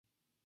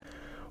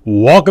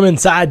Welcome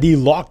inside the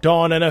Locked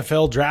On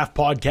NFL Draft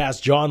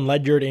Podcast. John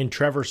Ledyard and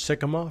Trevor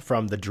Sikkema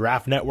from the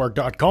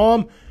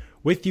draftnetwork.com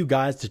with you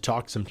guys to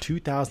talk some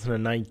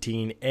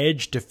 2019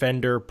 edge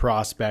defender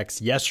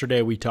prospects.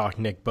 Yesterday we talked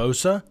Nick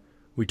Bosa,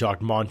 we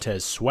talked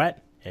Montez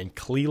Sweat, and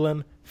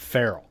Clelin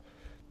Ferrell,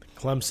 the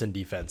Clemson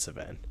defensive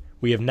end.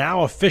 We have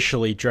now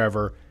officially,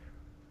 Trevor,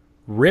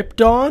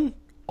 ripped on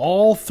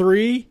all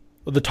three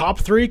of the top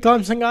three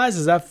Clemson guys.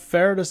 Is that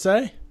fair to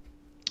say?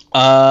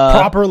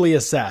 Properly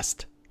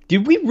assessed.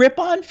 Did we rip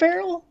on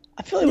Ferrell?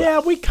 I feel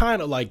like we kind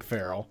of like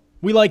Ferrell.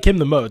 We like him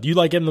the most. You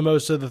like him the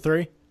most of the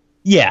three?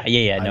 Yeah,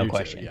 no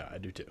question. Too. Yeah, I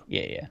do too.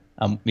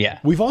 Yeah.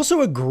 We've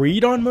also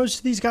agreed on most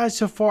of these guys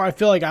so far. I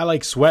feel like I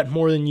like Sweat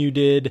more than you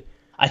did.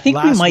 I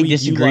think we might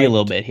disagree a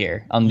little bit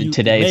here on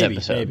today's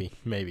episode.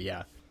 Maybe,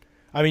 yeah.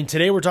 I mean,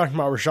 today we're talking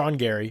about Rashawn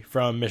Gary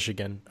from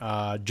Michigan,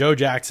 Joe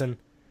Jackson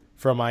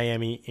from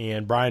Miami,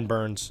 and Brian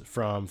Burns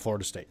from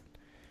Florida State.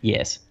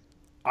 Yes.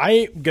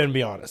 I'm going to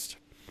be honest.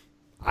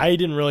 I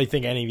didn't really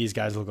think any of these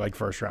guys look like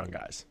first-round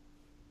guys.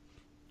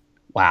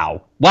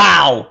 Wow.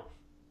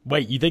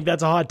 Wait, you think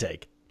that's a hot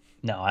take?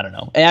 No, I don't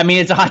know. I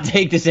mean, it's a hot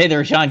take to say that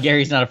Rashawn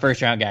Gary's not a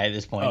first-round guy at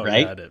this point,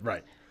 right? Yeah,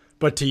 right.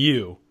 But to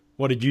you,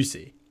 what did you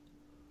see?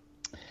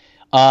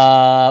 Which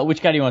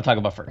guy do you want to talk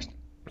about first?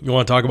 You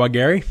want to talk about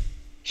Gary?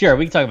 Sure,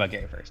 we can talk about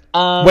Gary first.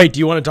 Wait, do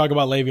you want to talk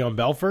about Le'Veon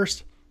Bell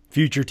first?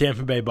 Future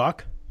Tampa Bay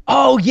Buck?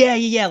 Oh,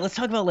 yeah. Let's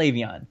talk about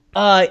Le'Veon.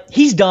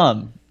 He's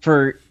dumb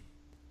for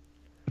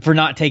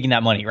not taking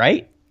that money,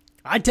 right?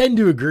 I tend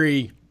to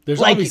agree.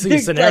 There's obviously a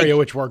scenario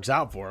which works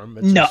out for him.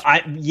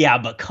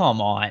 But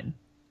come on.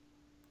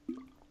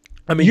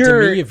 I mean, to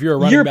me, if you're a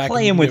running back, you're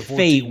playing with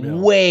fate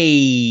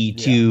way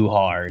too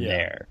hard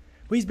there.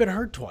 Well, he's been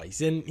hurt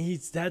twice, and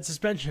he's had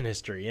suspension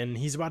history, and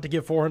he's about to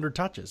get 400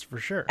 touches for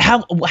sure.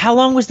 How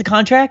long was the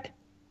contract?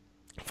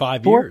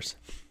 5 years.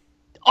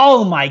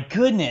 Oh my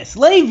goodness,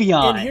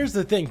 Le'Veon! And here's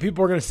the thing: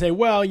 people are going to say,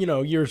 "Well,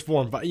 years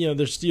 4 and 5, the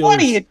Steelers." What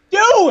are you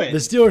doing? The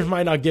Steelers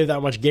might not give that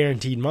much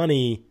guaranteed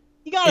money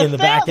in the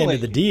back end of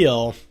the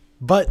deal,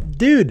 but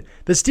dude,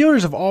 the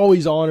Steelers have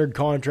always honored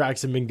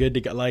contracts and been good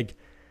to get.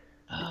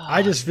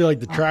 I just feel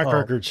like the track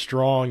record's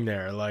strong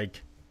there. I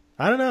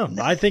don't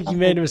know. I think he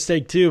made a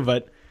mistake too,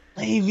 but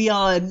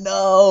Le'Veon,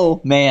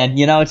 no, man.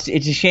 It's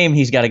a shame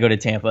he's got to go to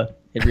Tampa.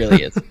 It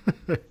really is.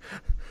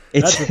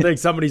 That's the thing.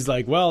 Somebody's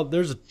like, well,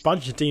 there's a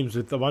bunch of teams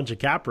with a bunch of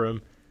cap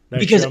room.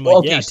 Because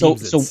what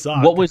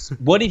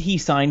did he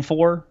sign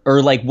for,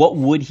 or what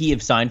would he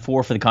have signed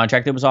for the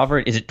contract that was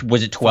offered?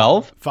 Was it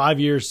 12? 5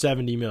 years,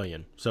 $70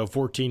 million, so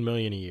 $14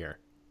 million a year.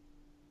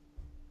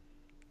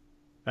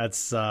 That's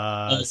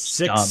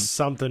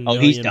something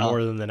million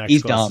more than the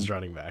next closest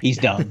running back. He's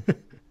dumb.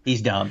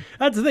 He's dumb.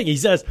 That's the thing. He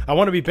says, I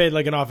want to be paid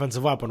like an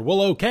offensive weapon.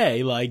 Well,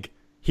 okay,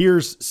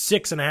 here's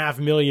 $6.5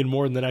 million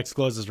more than the next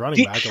closest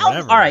running back or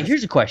whatever. All right,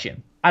 here's a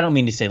question. I don't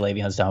mean to say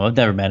Le'Veon's dumb. I've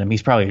never met him.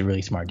 He's probably a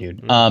really smart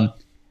dude.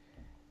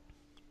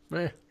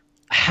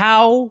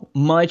 How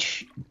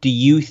much do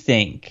you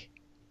think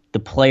the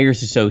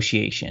Players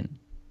Association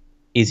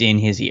is in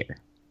his ear?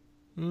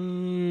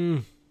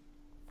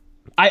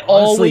 I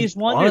always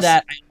wonder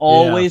that. I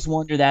always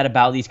wonder that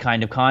about these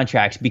kind of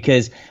contracts,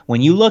 because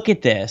when you look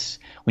at this,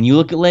 when you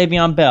look at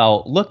Le'Veon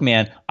Bell, look,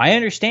 man, I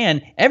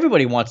understand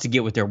everybody wants to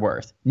get what they're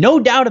worth. No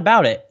doubt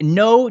about it.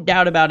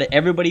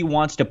 Everybody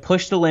wants to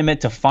push the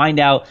limit to find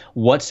out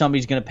what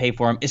somebody's going to pay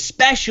for him,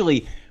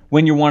 especially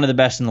when you're one of the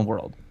best in the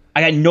world.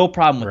 I got no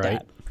problem with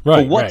that.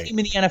 But what team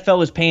in the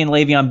NFL is paying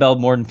Le'Veon Bell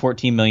more than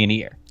 $14 million a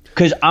year?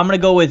 Because I'm going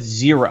to go with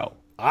 0.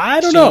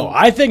 I don't know.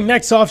 I think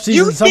next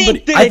offseason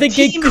I think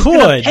they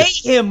could pay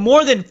him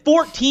more than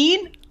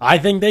 14. I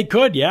think they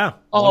could. Yeah.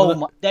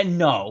 Then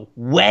no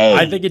way.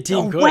 I think a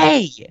team could.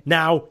 Way.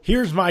 Now,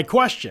 here's my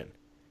question: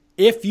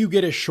 if you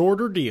get a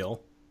shorter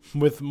deal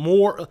with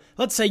more,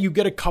 let's say you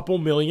get a couple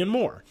million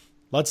more.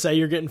 Let's say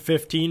you're getting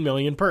 $15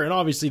 million per, and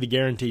obviously the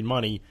guaranteed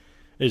money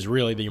is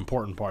really the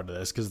important part of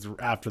this, because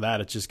after that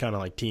it's just kind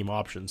of like team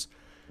options,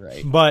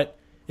 right? But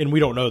and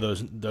we don't know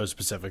those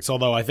specifics.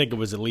 Although I think it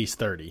was at least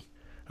 30.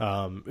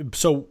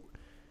 So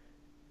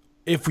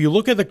if you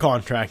look at the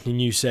contract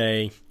and you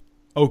say,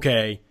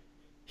 okay,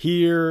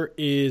 here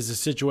is a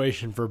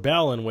situation for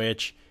Bell in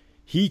which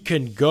he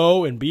can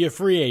go and be a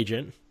free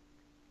agent,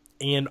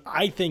 and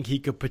I think he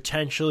could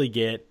potentially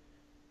get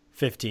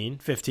 15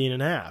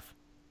 and a half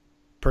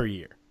per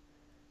year,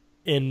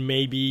 and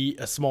maybe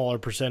a smaller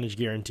percentage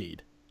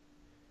guaranteed.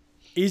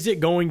 Is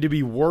it going to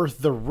be worth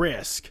the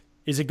risk?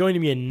 Is it going to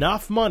be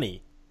enough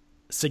money,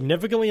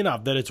 significantly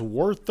enough, that it's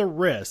worth the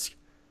risk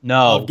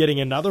of getting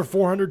another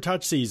 400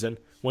 touch season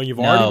when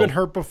you've already been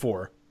hurt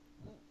before,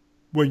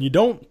 when you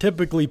don't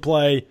typically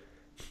play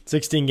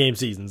 16 game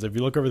seasons? If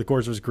you look over the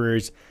course of his career,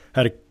 he's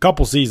had a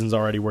couple seasons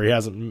already where he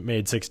hasn't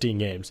made 16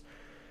 games,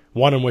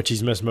 one in which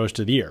he's missed most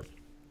of the year.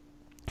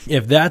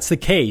 If that's the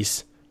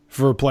case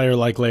for a player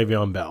like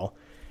Le'Veon Bell,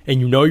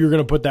 and you're going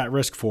to put that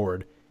risk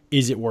forward,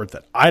 is it worth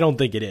it? I don't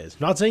think it is.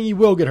 I'm not saying he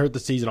will get hurt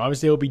this season.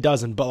 Obviously, I hope he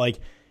doesn't. But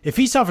if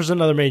he suffers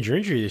another major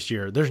injury this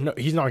year,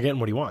 he's not getting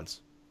what he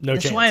wants. No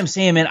chance. That's why I'm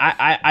saying, man,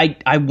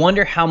 I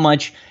wonder how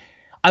much.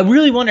 I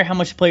really wonder how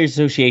much the Players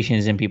Association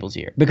is in people's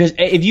ear. Because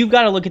if you've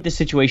got to look at this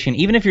situation,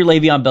 even if you're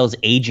Le'Veon Bell's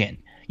agent,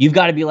 you've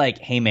got to be like,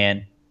 hey,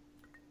 man,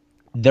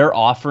 they're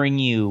offering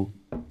you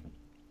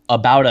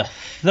about a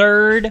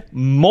third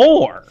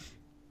more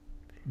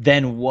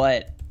than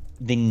what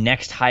the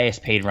next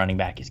highest paid running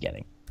back is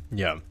getting.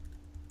 Yeah.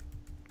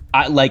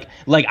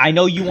 I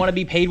know you want to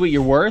be paid what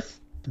you're worth,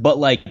 but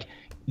like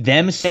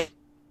them saying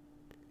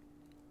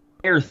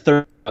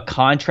third a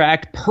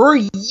contract per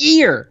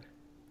year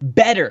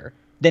better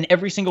than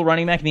every single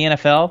running back in the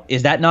NFL,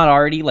 is that not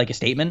already like a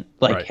statement?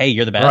 Like, right. Hey,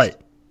 you're the best. Right.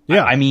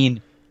 Yeah. I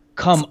mean,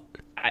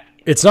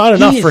 it's not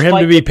enough for him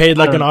to be paid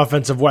like an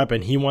offensive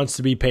weapon. He wants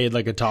to be paid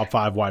like a top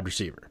 5 wide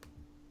receiver.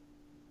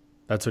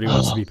 That's what he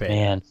wants to be paid.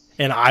 Man.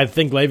 And I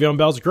think Le'Veon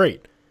Bell's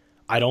great.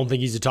 I don't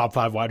think he's a top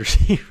 5 wide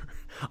receiver.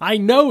 I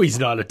know he's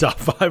not a top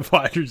 5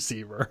 wide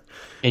receiver.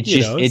 I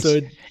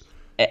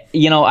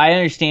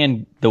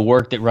understand the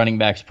work that running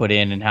backs put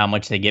in and how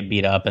much they get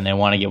beat up, and they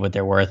want to get what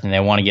they're worth, and they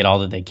want to get all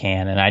that they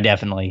can. And I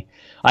definitely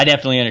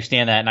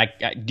understand that.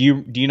 And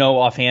do you know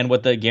offhand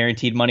what the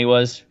guaranteed money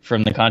was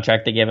from the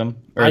contract they gave him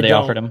or they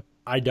offered him?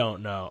 I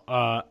don't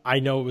know. I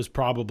know it was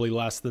probably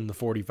less than the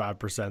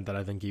 45% that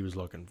I think he was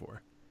looking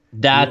for.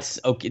 That's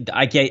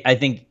okay. I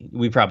think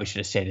we probably should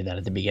have stated that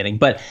at the beginning,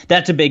 but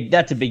that's a big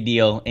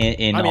deal.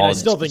 I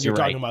still think you're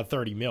talking about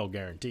 $30 million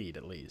guaranteed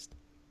at least.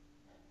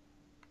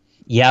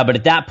 Yeah, but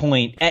at that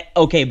point,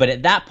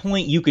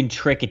 you can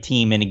trick a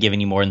team into giving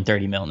you more than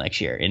 $30 million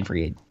next year in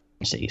free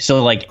agency.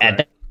 So like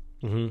at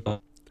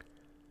that,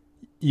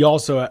 you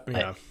also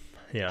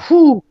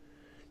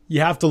you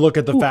have to look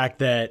at the fact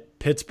that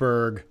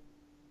Pittsburgh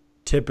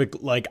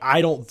typically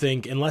I don't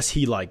think unless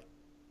he I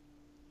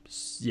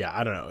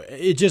don't know.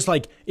 It just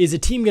is a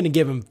team going to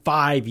give him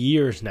 5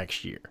 years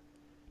next year?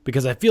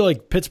 Because I feel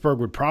like Pittsburgh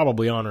would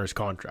probably honor his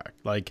contract.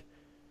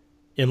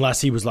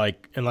 Unless he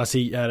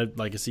had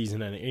a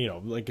season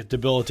and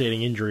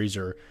debilitating injuries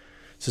or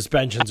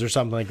suspensions or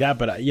something like that.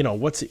 But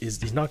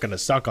he's not going to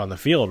suck on the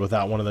field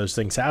without one of those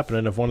things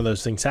happening. If one of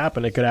those things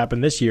happen, it could happen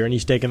this year, and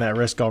he's taking that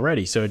risk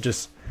already. So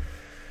it's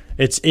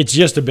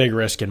just a big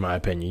risk in my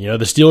opinion.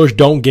 The Steelers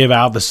don't give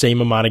out the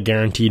same amount of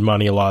guaranteed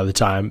money a lot of the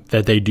time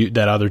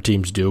that other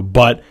teams do,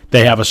 but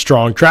they have a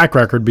strong track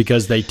record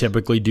because they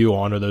typically do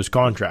honor those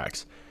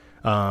contracts.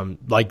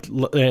 Like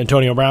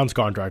Antonio Brown's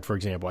contract, for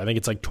example, I think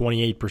it's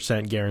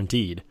 28%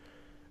 guaranteed.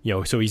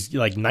 So he's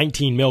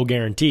 $19 million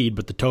guaranteed,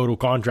 but the total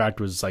contract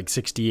was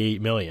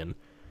 $68 million,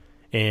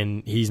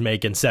 and he's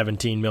making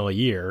 $17 million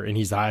a year, and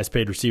he's the highest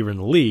paid receiver in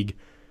the league.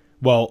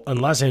 Well,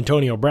 unless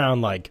Antonio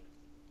Brown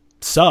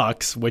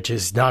sucks, which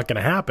is not going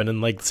to happen,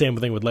 and same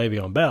thing with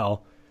Le'Veon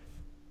Bell,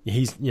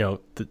 he's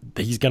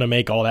he's going to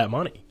make all that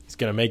money. He's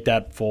going to make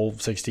that full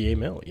 $68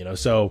 million.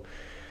 So.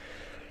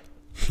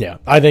 Yeah,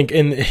 I think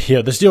the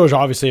Steelers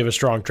obviously have a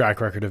strong track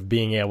record of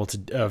being able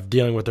of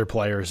dealing with their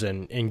players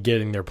and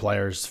getting their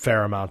players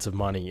fair amounts of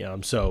money.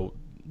 So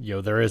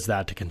there is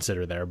that to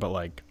consider there.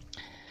 But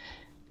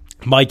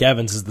Mike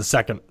Evans is the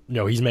second.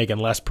 He's making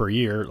less per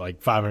year,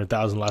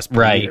 $500,000 less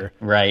per year.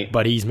 Right.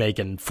 But he's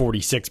making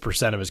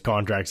 46% of his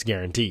contracts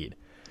guaranteed.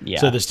 Yeah.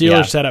 So the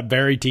Steelers set up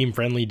very team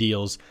friendly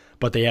deals,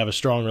 but they have a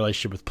strong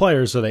relationship with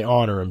players, so they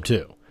honor them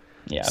too.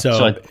 Yeah.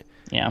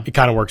 Yeah, it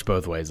kind of works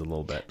both ways a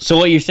little bit. So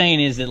what you're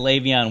saying is that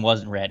Le'Veon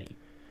wasn't ready.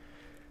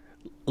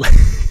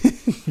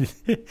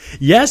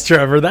 Yes,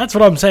 Trevor, that's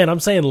what I'm saying. I'm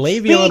saying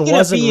Le'Veon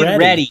wasn't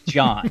ready,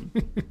 John.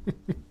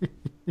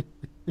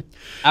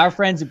 Our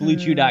friends at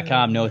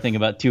BlueChew.com know a thing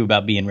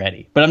about being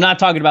ready. But I'm not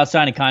talking about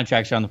signing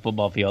contracts on the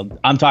football field.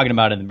 I'm talking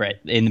about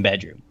in the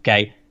bedroom.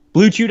 Okay,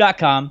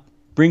 BlueChew.com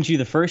brings you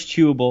the first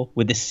chewable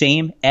with the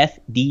same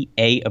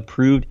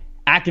FDA-approved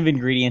active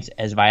ingredients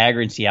as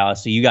Viagra and Cialis.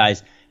 So you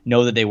guys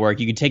know that they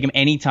work. You can take them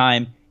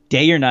anytime,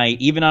 day or night,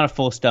 even on a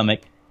full stomach,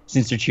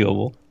 since they're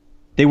chewable.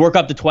 They work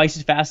up to twice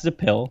as fast as a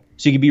pill,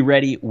 so you can be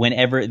ready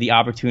whenever the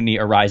opportunity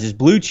arises.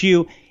 Blue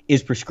Chew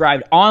is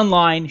prescribed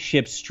online,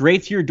 shipped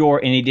straight to your door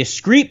in a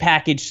discreet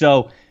package,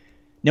 so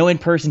no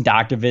in-person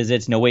doctor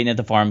visits, no waiting at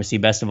the pharmacy.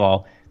 Best of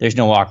all, there's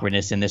no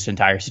awkwardness in this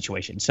entire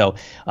situation. So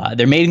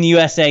they're made in the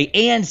USA,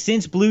 and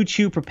since Blue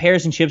Chew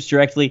prepares and ships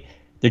directly,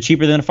 they're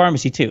cheaper than a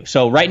pharmacy too.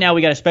 So right now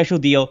we got a special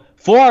deal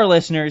for our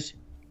listeners.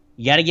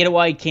 You got to get it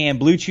while you can,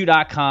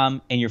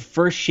 BlueChew.com, and your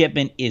first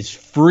shipment is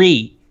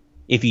free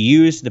if you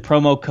use the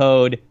promo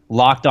code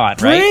Locked On,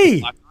 free.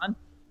 Right? Locked On?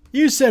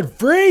 You said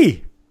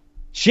free.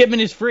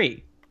 Shipment is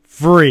free.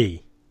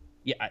 Free.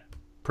 Yeah.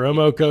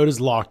 Promo code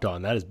is Locked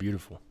On. That is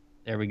beautiful.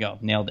 There we go.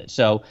 Nailed it.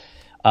 So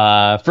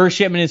first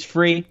shipment is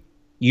free.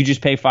 You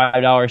just pay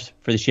 $5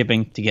 for the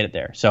shipping to get it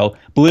there. So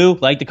blue,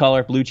 like the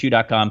color,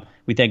 BlueChew.com.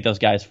 We thank those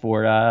guys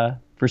for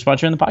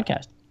sponsoring the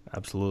podcast.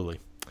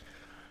 Absolutely.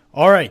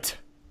 All right.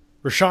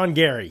 Rashawn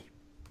Gary.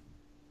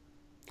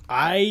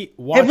 I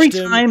watched every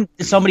time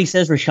somebody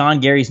says Rashawn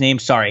Gary's name,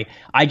 sorry,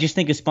 I just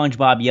think of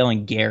SpongeBob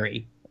yelling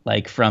Gary,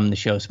 from the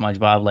show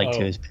SpongeBob,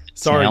 to his.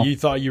 Sorry, you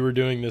thought you were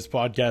doing this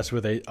podcast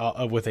with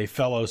a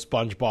fellow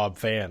SpongeBob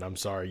fan. I'm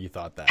sorry, you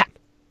thought that.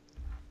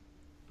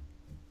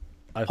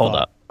 Hold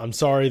up. I'm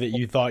sorry that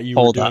you thought you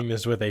were doing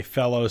this with a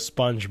fellow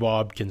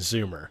SpongeBob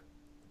consumer.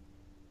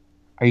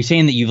 Are you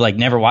saying that you've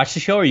never watched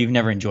the show, or you've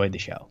never enjoyed the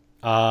show?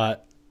 I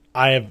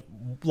have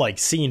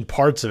seen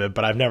parts of it,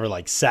 but I've never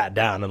sat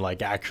down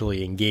and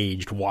actually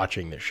engaged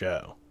watching the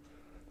show.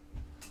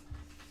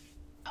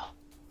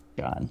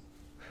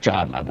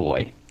 John, my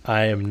boy.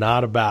 I am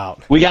not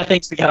about. We got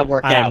things we got to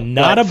work out. I'm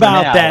not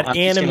about that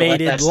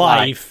animated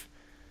life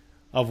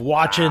of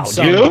watching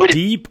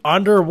deep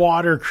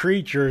underwater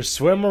creatures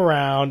swim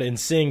around and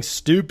sing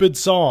stupid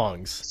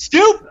songs.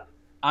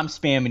 I'm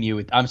spamming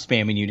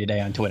you today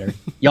on Twitter.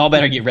 Y'all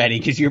better get ready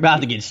because you're about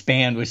to get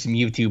spammed with some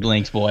YouTube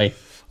links, boy.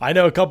 I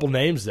know a couple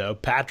names though.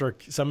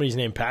 Patrick, somebody's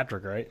named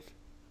Patrick, right?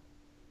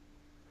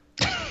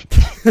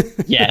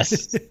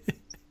 Yes.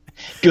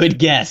 Good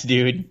guess,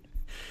 dude.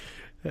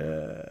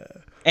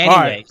 Anyways,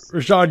 all right,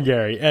 Rashawn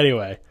Gary.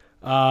 Anyway,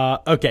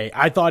 okay,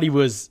 I thought he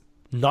was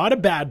not a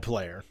bad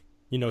player.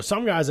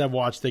 Some guys I've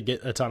watched that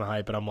get a ton of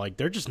hype, and I'm like,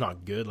 they're just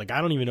not good. I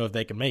don't even know if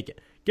they can make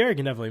it. Gary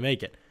can definitely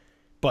make it,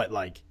 but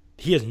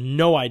he has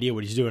no idea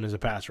what he's doing as a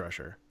pass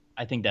rusher.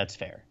 I think that's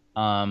fair.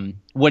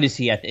 What is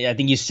he? I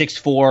think he's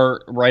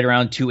 6'4", right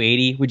around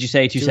 280. Would you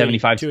say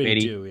 275,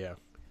 280? Yeah.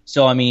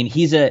 So I mean,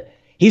 he's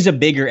a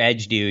bigger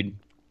edge dude,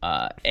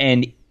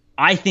 and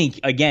I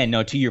think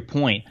to your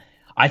point,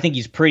 I think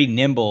he's pretty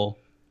nimble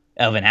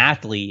of an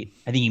athlete.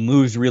 I think he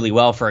moves really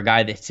well for a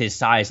guy that's his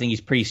size. I think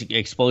he's pretty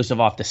explosive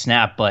off the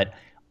snap, but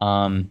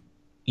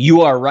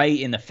you are right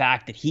in the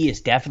fact that he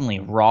is definitely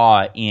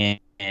raw in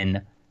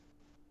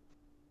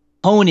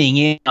honing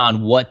in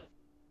on what,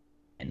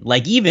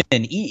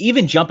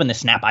 even jumping the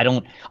snap.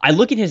 I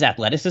look at his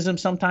athleticism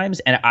sometimes,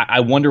 and I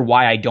wonder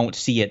why I don't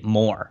see it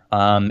more.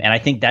 And I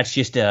think that's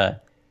just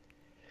a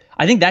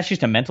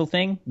mental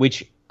thing,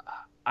 which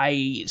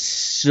I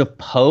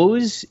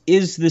suppose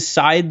is the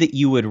side that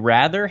you would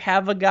rather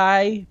have a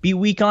guy be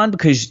weak on,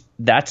 because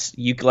that's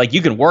you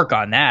can work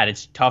on that.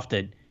 It's tough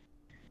to, you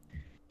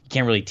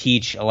can't really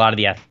teach a lot of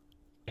the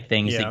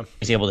things that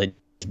he's able to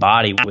his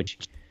body, which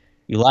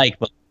you like,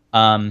 but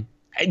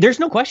there's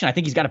no question. I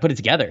think he's got to put it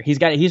together. He's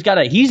got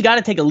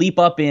to take a leap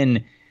up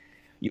in.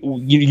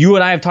 You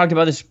and I have talked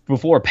about this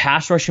before.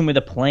 Pass rushing with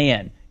a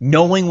plan,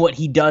 knowing what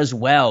he does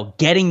well,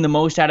 getting the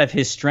most out of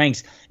his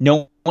strengths,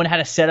 knowing how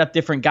to set up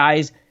different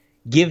guys,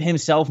 give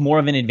himself more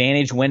of an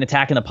advantage when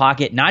attacking the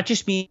pocket, not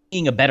just being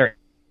a better.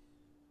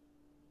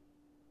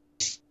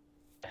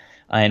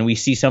 And we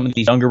see some of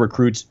these younger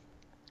recruits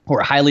who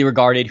are highly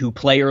regarded, who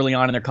play early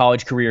on in their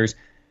college careers,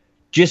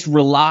 just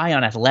rely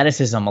on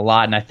athleticism a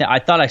lot. And I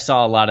thought I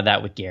saw a lot of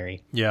that with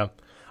Gary. Yeah.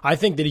 I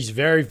think that he's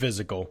very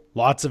physical,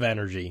 lots of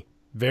energy,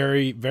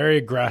 very, very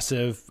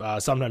aggressive,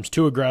 sometimes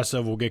too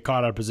aggressive, will get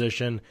caught out of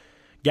position.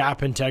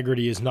 Gap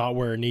integrity is not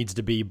where it needs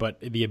to be, but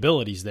the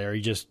ability's there. He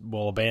just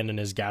will abandon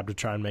his gap to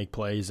try and make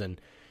plays. And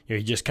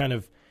he just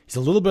he's a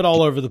little bit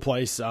all over the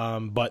place,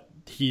 but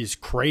he's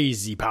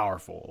crazy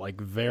powerful,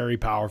 very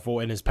powerful,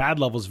 and his pad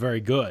level is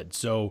very good.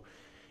 So,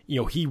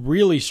 he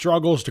really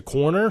struggles to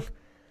corner.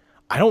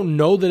 I don't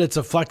know that it's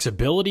a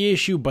flexibility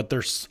issue, but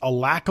there's a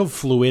lack of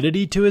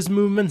fluidity to his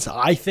movements,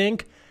 I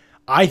think.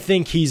 I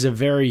think he's a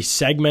very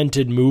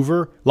segmented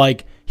mover.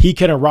 He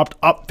can erupt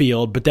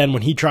upfield, but then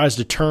when he tries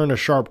to turn a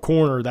sharp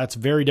corner, that's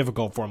very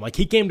difficult for him.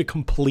 He came to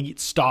complete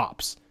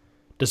stops,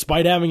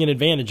 despite having an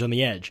advantage on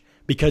the edge,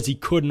 because he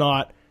could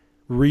not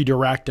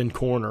redirect and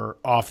corner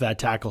off that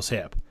tackle's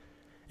hip.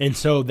 And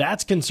so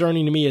that's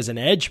concerning to me as an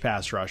edge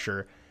pass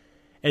rusher.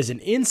 As an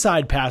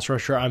inside pass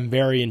rusher, I'm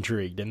very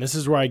intrigued. And this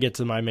is where I get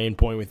to my main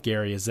point with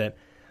Gary, is that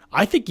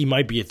I think he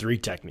might be a 3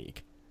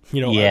 technique.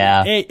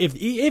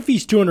 If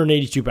he's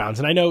 282 pounds,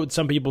 and I know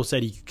some people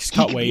said he's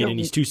cut weight and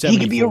he's 274. He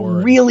could be a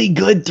really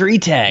good 3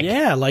 tech.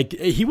 Yeah,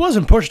 he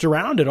wasn't pushed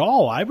around at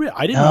all. I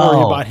didn't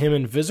worry about him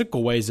in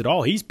physical ways at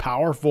all. He's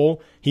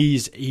powerful.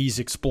 He's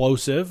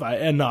explosive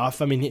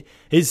enough. I mean,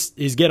 his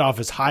get off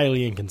is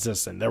highly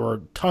inconsistent. There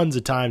were tons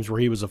of times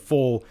where he was a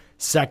full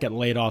second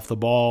late off the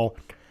ball.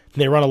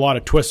 They run a lot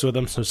of twists with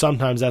him, so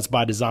sometimes that's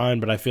by design,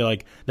 but I feel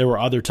like there were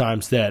other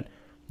times that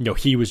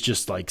he was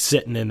just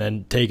sitting and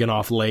then taking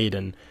off late.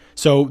 And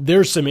so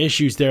there's some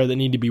issues there that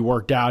need to be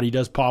worked out. He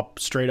does pop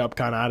straight up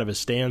kind of out of his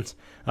stance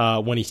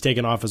when he's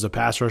taken off as a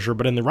pass rusher.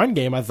 But in the run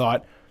game, I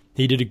thought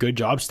he did a good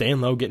job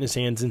staying low, getting his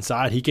hands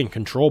inside. He can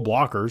control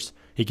blockers.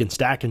 He can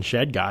stack and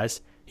shed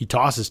guys. He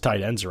tosses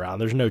tight ends around.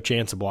 There's no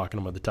chance of blocking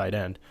him with a tight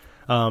end.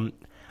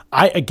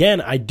 I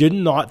did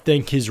not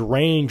think his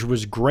range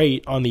was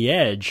great on the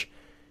edge.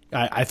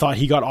 I thought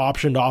he got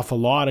optioned off a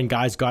lot and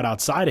guys got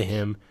outside of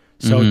him.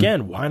 So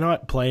again, why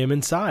not play him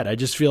inside? I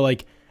just feel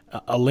like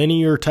a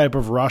linear type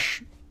of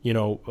rush,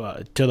 to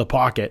the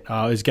pocket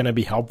is going to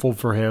be helpful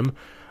for him.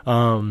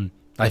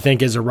 I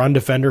think as a run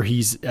defender,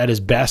 he's at his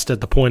best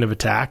at the point of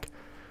attack.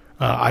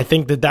 I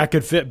think that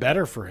could fit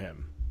better for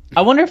him.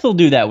 I wonder if they'll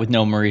do that with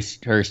no Maurice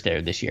Hurst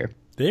there this year.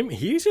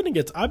 He's going to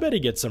get. I bet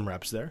he gets some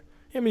reps there.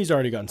 I mean, he's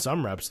already gotten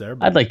some reps there.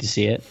 I'd like to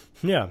see it.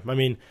 Yeah, I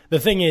mean, the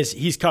thing is,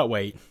 he's cut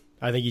weight.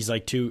 I think he's in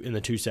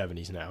the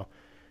 270s now.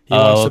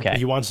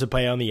 He wants to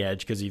play on the edge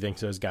because he thinks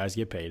those guys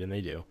get paid, and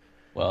they do.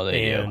 Well,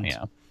 they do,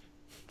 yeah.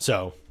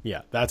 So,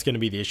 yeah, that's going to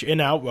be the issue. And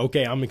now,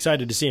 okay, I'm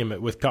excited to see him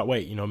with cut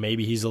weight.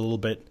 Maybe he's a little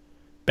bit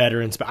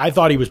better in space. I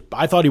thought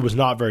he was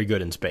not very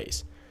good in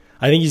space.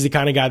 I think he's the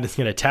kind of guy that's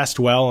going to test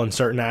well in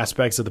certain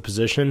aspects of the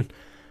position,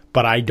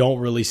 but I don't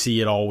really see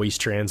it always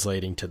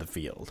translating to the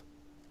field.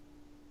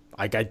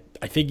 I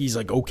think he's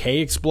okay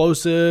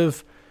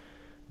explosive,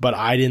 but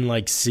I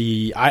didn't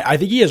see. I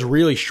think he has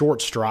really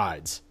short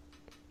strides.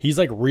 He's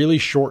really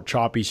short,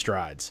 choppy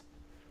strides.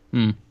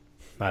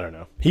 I don't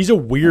know. He's a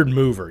weird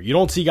mover. You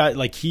don't see guys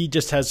he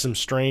just has some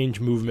strange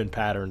movement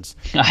patterns.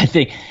 I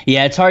think,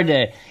 yeah, it's hard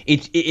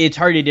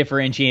to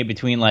differentiate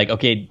between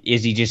okay,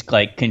 is he just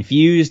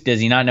confused? Does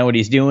he not know what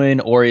he's doing,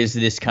 or is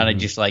this kind of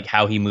just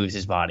how he moves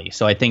his body?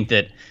 So I think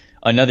that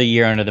another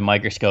year under the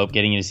microscope,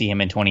 getting to see him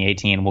in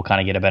 2018, we'll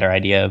kind of get a better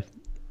idea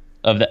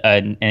of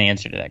an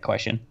answer to that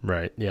question.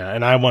 Right. Yeah,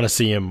 and I want to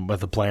see him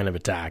with a plan of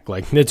attack.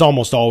 It's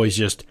almost always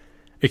just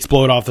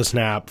explode off the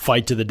snap,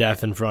 fight to the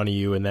death in front of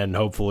you, and then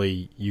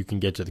hopefully you can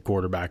get to the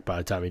quarterback by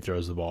the time he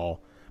throws the ball.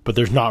 But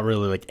there's not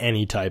really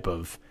any type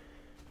of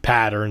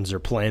patterns or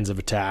plans of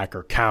attack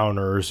or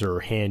counters or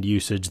hand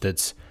usage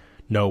that's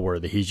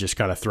noteworthy. He's just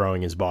kind of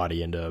throwing his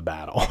body into a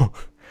battle.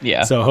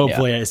 Yeah. So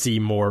hopefully I see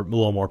a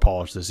little more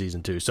polish this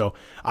season too. So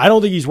I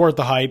don't think he's worth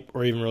the hype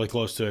or even really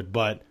close to it,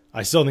 but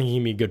I still think he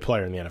can be a good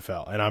player in the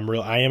NFL, and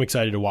I am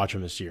excited to watch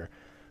him this year.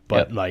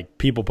 But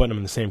people putting him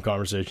in the same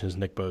conversation as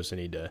Nick Bosa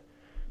need to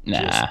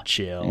just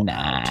chill.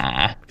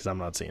 Because I'm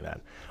not seeing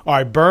that. All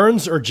right,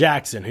 Burns or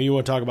Jackson? Who you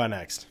want to talk about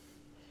next?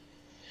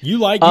 You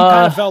kind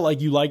of felt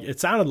like it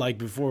sounded like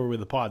before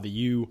with the pod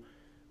that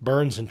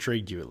Burns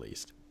intrigued you at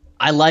least.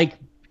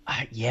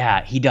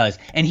 Yeah, he does.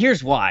 And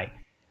here's why.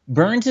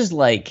 Burns is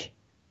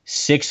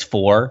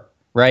 6'4",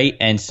 right?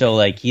 And so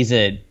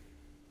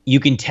you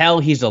can tell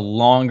he's a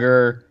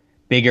longer,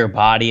 bigger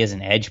body as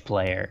an edge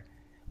player.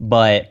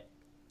 But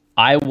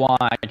I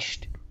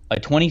watched a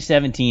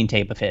 2017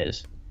 tape of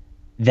his.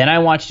 Then I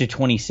watched a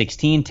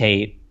 2016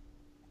 tape,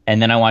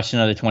 and then I watched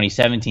another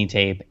 2017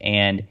 tape,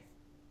 and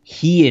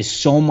he is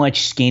so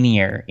much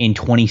skinnier in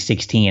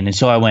 2016. And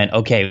so I went,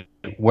 okay,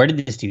 where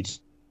did this dude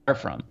start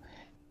from?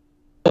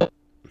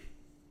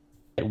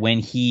 When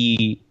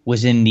he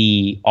was in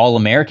the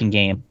All-American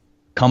game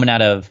coming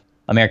out of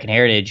American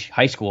Heritage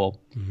High School,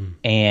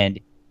 and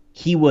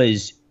he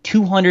was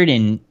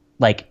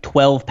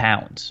 212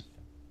 pounds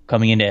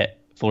coming into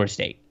Florida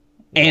State.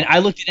 And I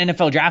looked at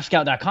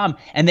NFLDraftScout.com,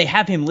 and they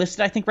have him listed,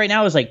 I think, right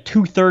now as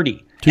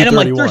 230.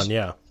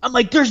 231, I'm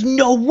like, there's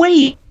no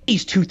way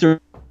he's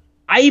 230.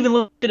 I even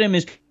looked at him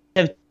as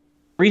the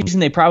reason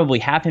they probably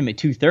have him at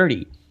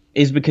 230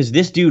 is because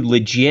this dude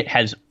legit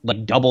has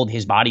doubled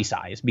his body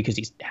size because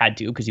he's had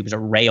to, because he was a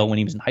rail when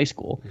he was in high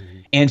school.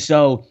 And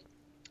so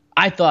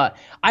I thought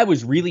I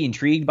was really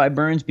intrigued by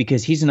Burns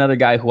because he's another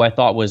guy who I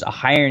thought was a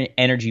higher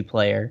energy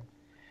player.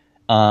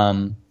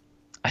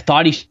 I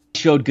thought he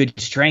showed good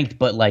strength,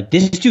 but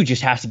this dude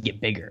just has to get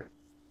bigger.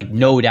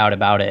 No doubt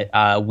about it.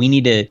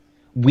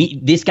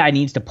 This guy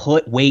needs to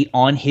put weight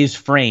on his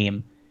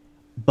frame.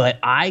 But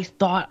I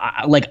thought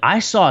I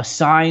saw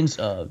signs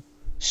of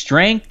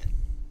strength,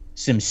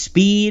 some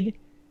speed,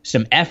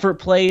 some effort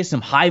plays, some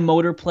high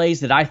motor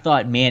plays that I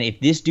thought, man, if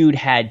this dude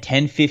had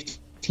 10,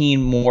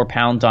 15 more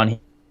pounds on him,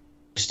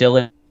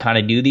 still kind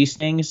of do these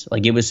things,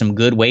 it was some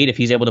good weight. If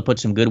he's able to put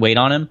some good weight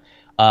on him,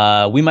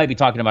 we might be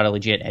talking about a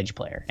legit edge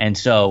player. And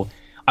so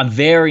I'm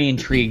very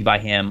intrigued by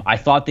him. I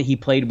thought that he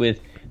played with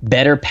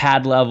better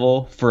pad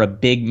level for a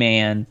big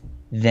man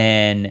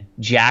than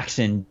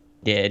Jackson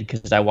did,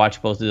 because I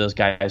watched both of those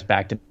guys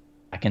back to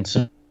back, and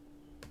so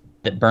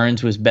that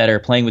Burns was better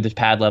playing with his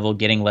pad level,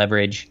 getting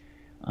leverage.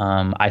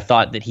 I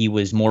thought that he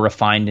was more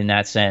refined in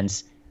that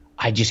sense.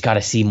 I just got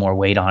to see more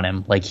weight on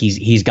him.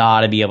 He's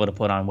got to be able to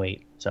put on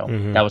weight. So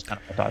that was kind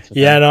of my thoughts.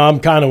 Yeah, no, I'm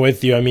kind of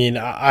with you. I mean,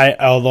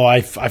 although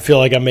I feel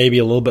like I'm maybe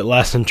a little bit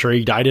less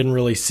intrigued. I didn't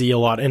really see a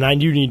lot, and I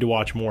do need to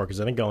watch more because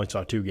I think I only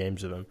saw 2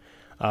 games of him.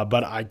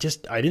 But I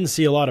didn't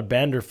see a lot of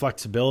bend or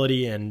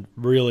flexibility, and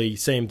really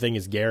same thing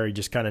as Gary,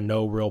 just kind of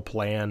no real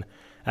plan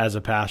as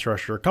a pass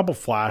rusher. A couple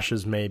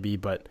flashes maybe,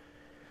 but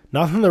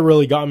nothing that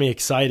really got me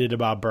excited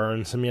about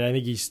Burns. I mean, I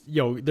think he's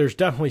there's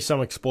definitely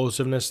some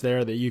explosiveness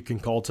there that you can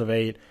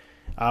cultivate.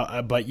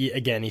 But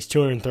again, he's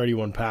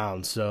 231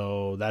 pounds,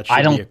 so that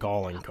should be a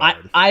calling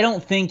card. I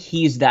don't think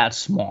he's that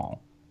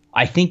small.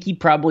 I think he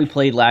probably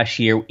played last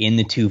year in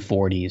the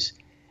 240s,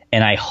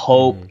 and I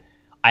hope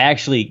I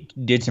actually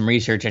did some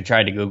research. I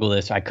tried to Google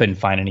this. I couldn't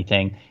find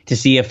anything to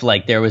see if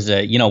there was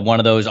a one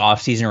of those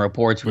off-season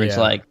reports where it's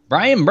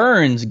Brian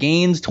Burns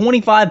gains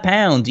 25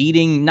 pounds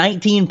eating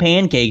 19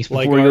 pancakes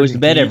before he goes to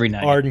bed every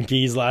night. Arden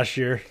Keyes last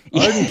year.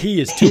 Arden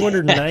Key is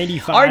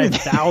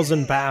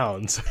 295,000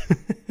 pounds.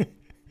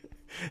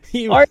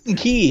 Arden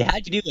Key,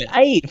 how'd you do it?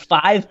 I ate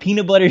 5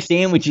 peanut butter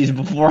sandwiches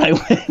before I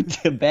went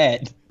to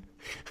bed.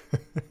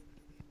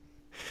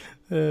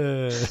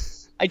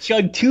 I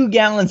chugged 2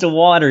 gallons of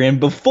water, and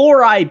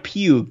before I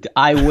puked,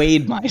 I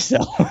weighed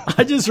myself.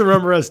 I just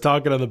remember us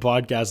talking on the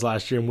podcast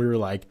last year, and we were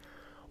like,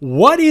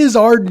 what is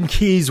Arden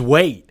Key's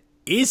weight?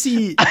 Is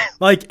he,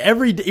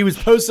 he was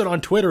posted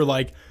on Twitter,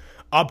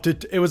 up to,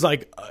 it was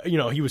like,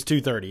 he was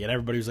 230 and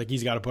everybody was like,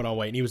 he's got to put on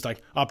weight. And he was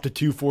like up to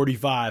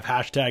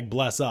 245,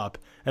 #bless up.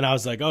 And I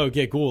was like, oh,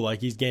 okay, cool.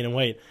 Like he's gaining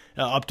weight.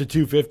 Up to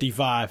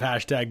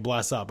 255,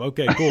 #bless up.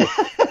 Okay, cool.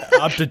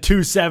 Up to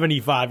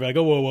 275. You're like,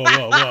 oh,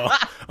 whoa.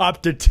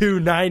 Up to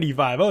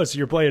 295. Oh, so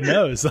you're playing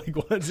those. Like,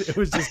 it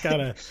was just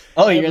kind of.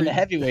 Oh, you're in the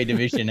heavyweight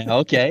division now.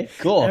 Okay,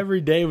 cool.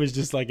 Every day was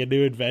just like a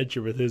new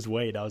adventure with his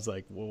weight. I was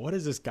like, well, what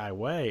does this guy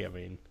weigh? I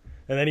mean,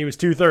 and then he was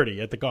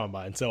 230 at the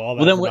combine. So all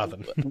that for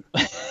nothing.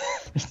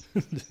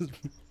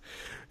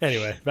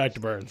 Anyway, back to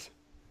Burns.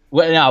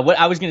 What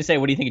I was going to say,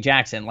 what do you think of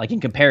Jackson, like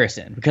in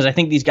comparison? Because I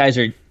think these guys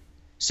are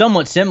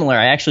somewhat similar.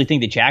 I actually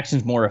think that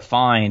Jackson's more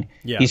refined.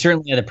 Yeah. He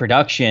certainly had the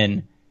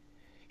production.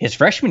 His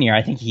freshman year,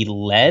 I think he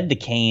led the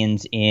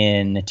Canes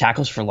in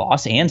tackles for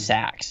loss and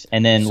sacks.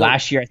 And then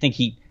last year, I think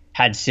he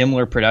had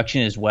similar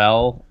production as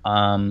well.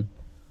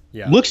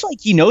 Looks like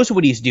he knows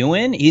what he's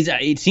doing.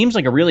 It seems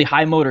like a really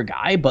high motor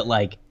guy, but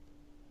like,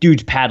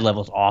 dude's pad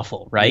level's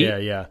awful,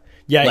 right?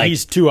 Yeah, like,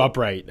 he's too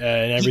upright in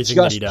everything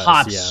that he does. He just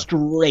pops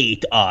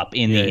straight up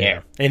in the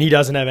air. And he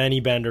doesn't have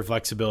any bend or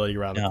flexibility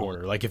around the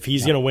corner. Like, if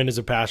he's going to win as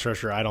a pass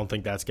rusher, I don't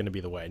think that's going to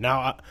be the way.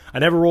 Now, I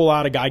never roll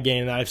out a guy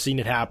gaining. I've seen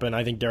it happen.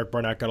 I think Derek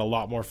Barnett got a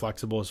lot more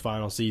flexible his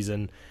final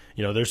season.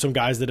 There's some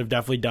guys that have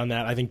definitely done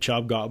that. I think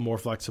Chubb got more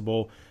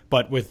flexible.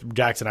 But with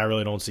Jackson, I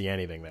really don't see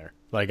anything there.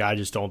 Like, I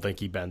just don't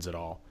think he bends at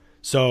all.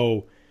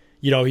 So,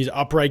 he's an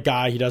upright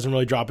guy. He doesn't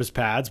really drop his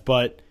pads,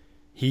 but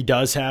he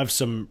does have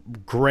some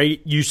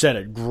great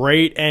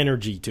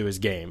energy to his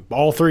game.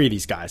 All three of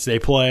these guys, they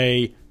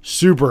play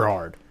super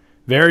hard,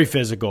 very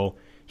physical.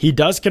 He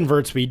does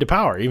convert speed to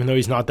power, even though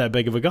he's not that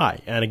big of a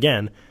guy. And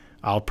again,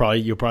 you'll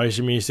probably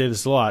hear me say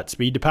this a lot.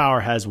 Speed to power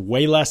has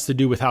way less to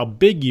do with how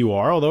big you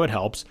are, although it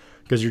helps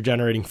because you're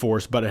generating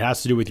force, but it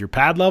has to do with your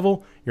pad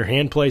level, your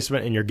hand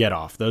placement, and your get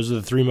off. Those are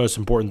the three most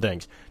important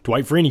things.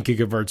 Dwight Freeney could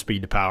convert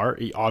speed to power.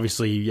 He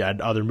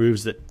had other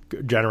moves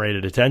that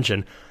generated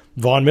attention.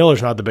 Von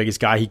Miller's not the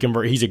biggest guy.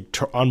 He's an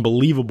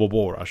unbelievable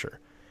bull rusher.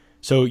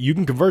 So you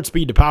can convert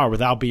speed to power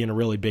without being a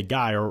really big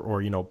guy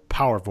or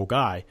powerful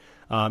guy.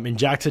 And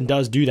Jackson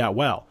does do that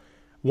well.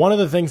 One of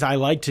the things I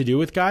like to do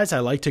with guys,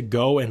 I like to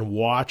go and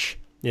watch,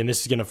 and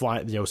this is going to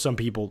fly, some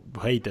people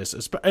hate this,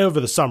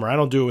 over the summer. I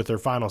don't do it with their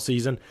final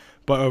season,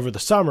 but over the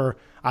summer,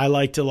 I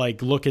like to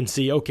look and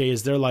see, okay,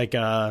 is there like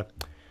a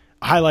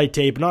highlight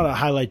tape, not a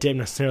highlight tape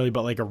necessarily,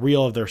 but like a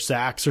reel of their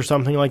sacks or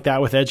something like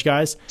that with edge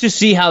guys. Just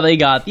see how they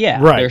got,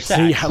 their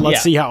sacks.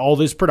 Let's see how all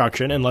this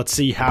production, and let's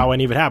see how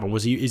any of it happened.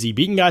 Is he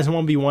beating guys in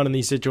 1v1 in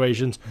these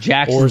situations?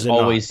 Jackson's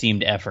always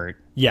seemed effort.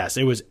 Yes,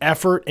 it was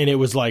effort, and it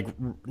was like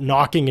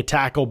knocking a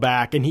tackle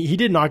back, and he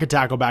did knock a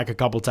tackle back a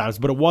couple times,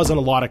 but it wasn't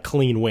a lot of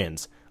clean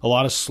wins, a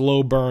lot of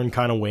slow burn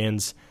kind of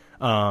wins.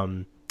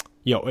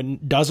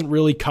 It doesn't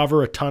really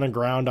cover a ton of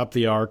ground up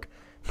the arc.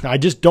 I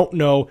just don't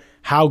know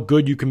how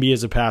good you can be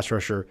as a pass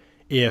rusher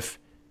if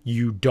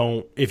you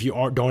don't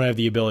have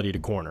the ability to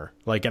corner.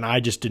 And I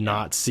just did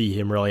not see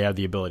him really have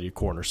the ability to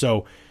corner.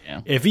 So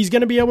if he's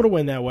going to be able to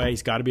win that way,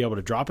 he's got to be able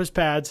to drop his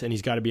pads, and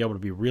he's got to be able to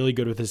be really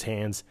good with his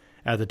hands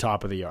at the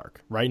top of the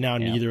arc. Right now,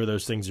 neither of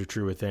those things are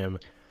true with him.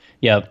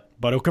 Yep.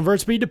 But he'll convert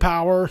speed to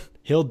power.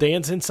 He'll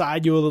dance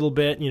inside you a little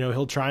bit.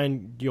 He'll try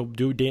and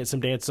do some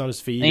dances on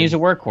his feet. And he's a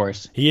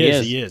workworkhorse. He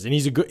is. And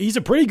he's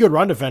a pretty good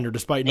run defender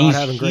despite not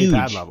having great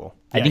pad level.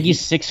 I think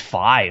he's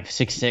 6'5",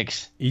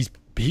 6'6".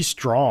 He's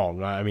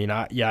strong. I mean,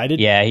 I did.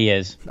 Yeah, he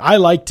is. I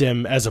liked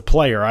him as a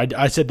player.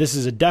 I said this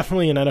is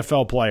definitely an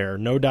NFL player,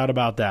 no doubt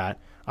about that.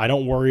 I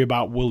don't worry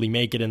about will he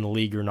make it in the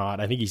league or not.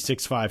 I think he's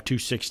 6'5",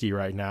 260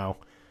 right now.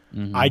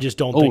 Mm-hmm. I just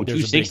don't think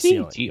there's a big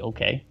ceiling. Gee,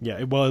 okay.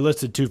 Yeah, well, it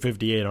listed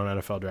 258 on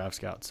NFL Draft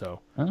Scout.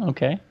 So. Oh,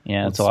 okay.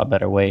 Yeah, that's a lot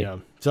better weight. Yeah.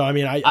 So I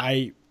mean,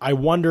 I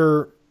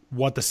wonder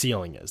what the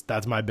ceiling is.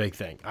 That's my big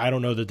thing. I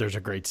don't know that there's a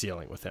great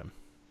ceiling with him.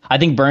 I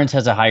think Burns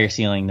has a higher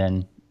ceiling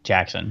than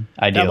Jackson.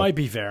 I do. That might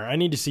be fair. I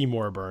need to see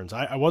more of Burns.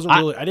 I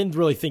didn't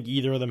really think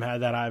either of them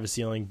had that high of a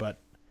ceiling,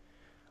 but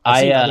I've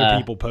seen other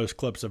people post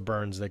clips of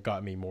Burns that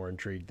got me more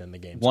intrigued than the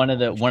game. One of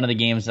the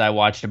games that I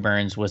watched of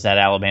Burns was that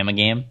Alabama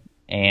game,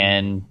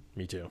 and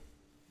me too.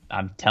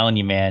 I'm telling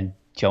you, man,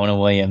 Jonah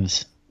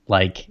Williams,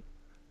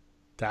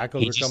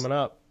 tackles are coming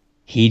up.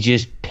 He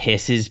just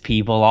pisses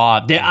people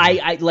off.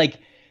 I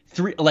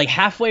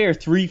halfway or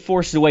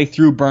 3/4 of the way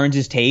through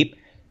Burns' tape,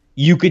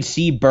 you could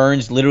see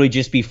Burns literally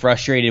just be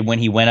frustrated when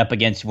he went up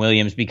against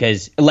Williams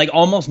because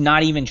almost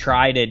not even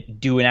try to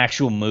do an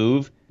actual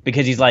move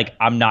because he's like,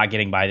 I'm not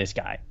getting by this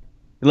guy.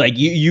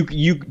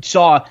 You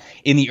saw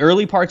in the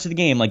early parts of the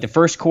game, the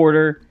first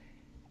quarter,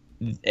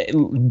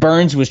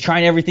 Burns was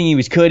trying everything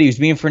he could. He was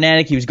being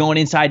frenetic. He was going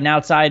inside and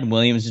outside, and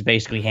Williams was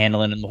basically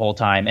handling him the whole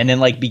time. And then,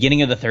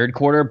 beginning of the third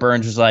quarter,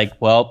 Burns was like,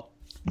 well,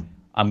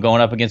 I'm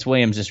going up against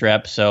Williams this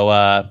rep,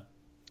 so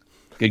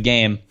good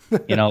game.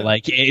 You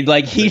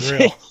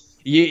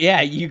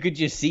could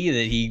just see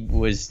that he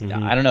was.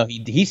 Mm-hmm. I don't know. He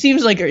just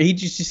seems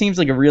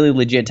like a really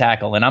legit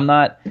tackle, and I'm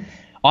not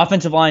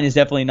Offensive line is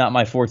definitely not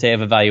my forte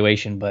of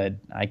evaluation, but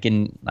I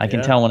can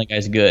tell when a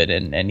guy's good,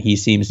 and he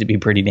seems to be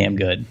pretty damn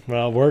good.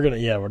 Well, we're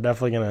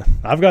definitely gonna.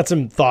 I've got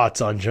some thoughts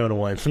on Jonah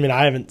Williams. I mean,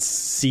 I haven't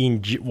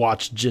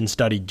watched and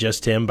studied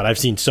just him, but I've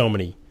seen so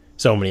many.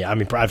 I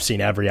mean, I've seen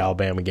every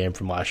Alabama game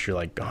from last year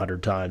like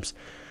 100 times.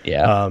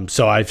 Yeah.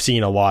 So I've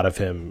seen a lot of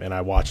him, and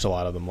I watched a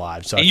lot of them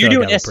live. So and you're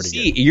doing SEC.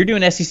 You're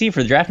doing SEC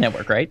for the Draft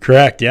Network, right?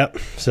 Correct. Yep.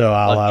 So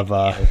I'll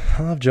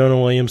have Jonah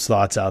Williams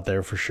thoughts out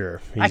there for sure.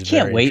 I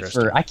can't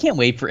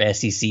wait for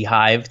SEC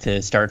Hive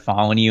to start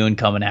following you and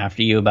coming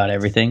after you about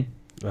everything.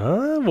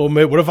 Well,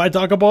 what if I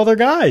talk up all their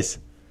guys?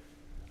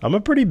 I'm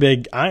a pretty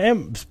big. I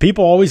am.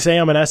 People always say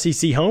I'm an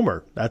SEC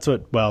homer. That's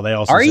what. Well, they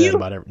also say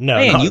about every. No,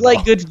 man, you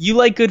like good. You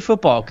like good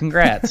football.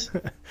 Congrats.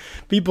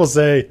 People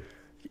say.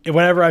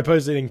 Whenever I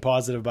post anything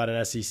positive about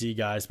an SEC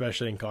guy,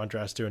 especially in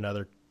contrast to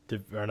another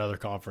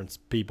conference,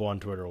 people on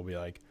Twitter will be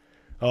like,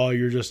 "Oh,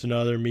 you're just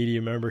another media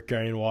member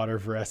carrying water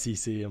for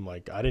SEC." I'm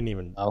like, I don't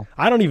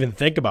even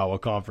think about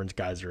what conference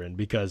guys are in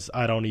because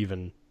I don't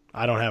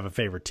have a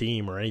favorite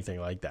team or anything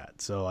like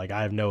that. So like,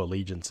 I have no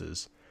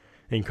allegiances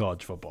in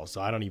college football, so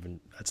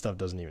that stuff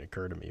doesn't even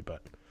occur to me.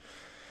 But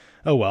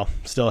oh well,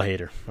 still a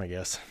hater, I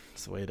guess.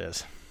 That's the way it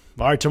is.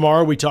 All right,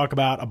 tomorrow we talk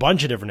about a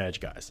bunch of different edge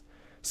guys.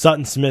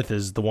 Sutton Smith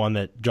is the one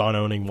that John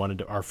Owning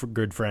wanted, our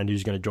good friend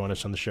who's going to join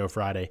us on the show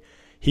Friday.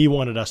 He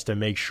wanted us to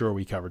make sure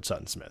we covered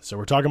Sutton Smith. So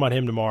we're talking about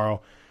him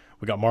tomorrow.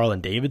 We got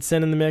Marlon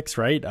Davidson in the mix,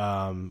 right?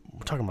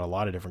 We're talking about a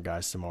lot of different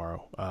guys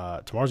tomorrow.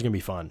 Tomorrow's going to be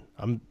fun.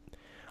 I'm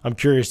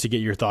curious to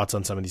get your thoughts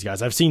on some of these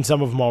guys. I've seen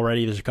some of them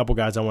already. There's a couple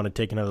guys I want to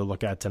take another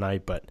look at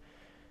tonight, but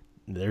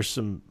there's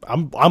some.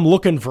 I'm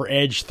looking for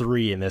edge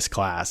 3 in this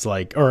class.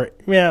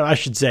 I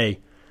should say.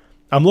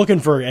 I'm looking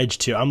for edge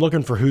 2. I'm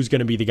looking for who's going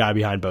to be the guy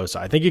behind Bosa.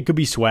 I think it could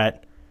be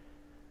Sweat.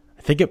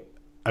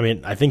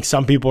 I think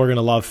some people are going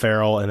to love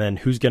Farrell, and then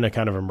who's going to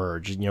kind of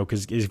emerge?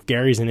 Because if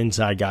Gary's an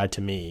inside guy to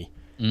me,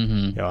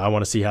 I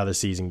want to see how the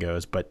season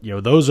goes. But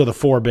those are the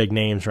 4 big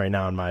names right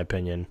now, in my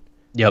opinion.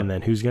 Yep. And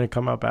then who's going to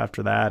come up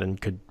after that?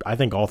 And I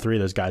think all 3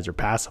 of those guys are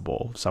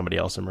passable if somebody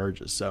else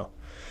emerges. So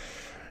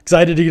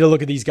excited to get a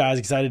look at these guys.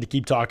 Excited to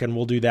keep talking.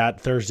 We'll do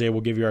that Thursday.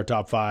 We'll give you our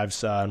top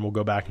 5s, and we'll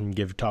go back and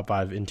give top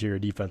 5 interior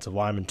defensive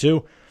linemen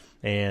too.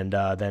 And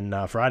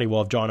then Friday we'll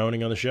have John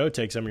Owning on the show.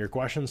 Take some of your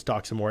questions.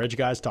 Talk some more edge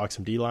guys. Talk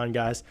some D-line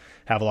guys.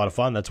 Have a lot of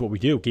fun. That's what we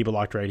do. Keep it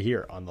locked right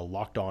here on the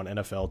Locked On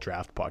NFL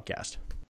Draft Podcast.